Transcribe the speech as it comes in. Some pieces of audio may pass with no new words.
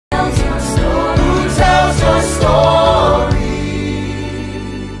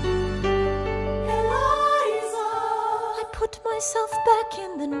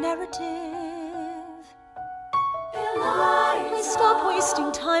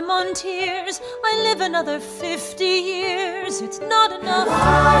I'm on tears. I live another 50 years. It's not enough.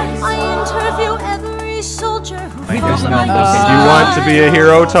 I interview every soldier who fought my side. You want to be a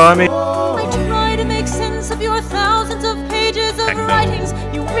hero, Tommy? I try to make sense of your thousands of pages of writings.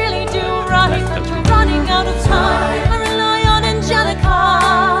 You really do write, but you're running out of time. I rely on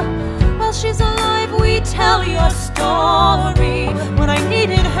Angelica. While she's alive, we tell your story. When I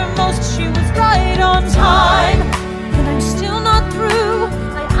needed her most, she was right on time. And I'm still not through.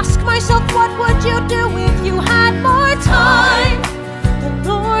 I ask myself, what would you do if you had more time?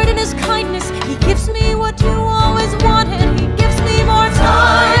 The Lord in His kindness, He gives me what you always wanted. He gives me more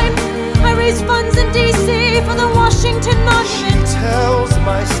time. I raise funds in D.C. for the Washington Monument. She tells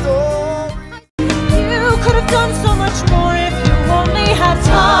my story. You could have done so much more if you only had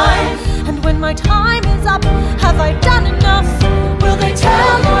time. And when my time is up, have I done enough? Will they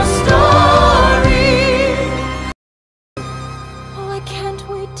tell your story? Oh, I can't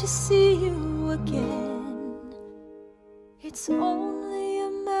wait to see you again. It's only a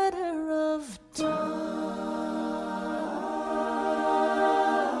matter of time.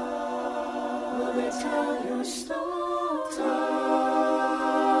 Will they tell your story?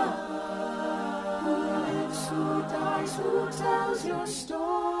 Who lives, who dies, who tells your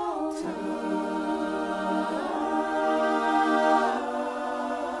story?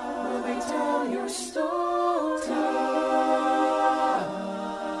 Will they tell your story?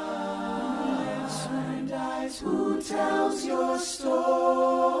 Who lives, who dies, who tells your story?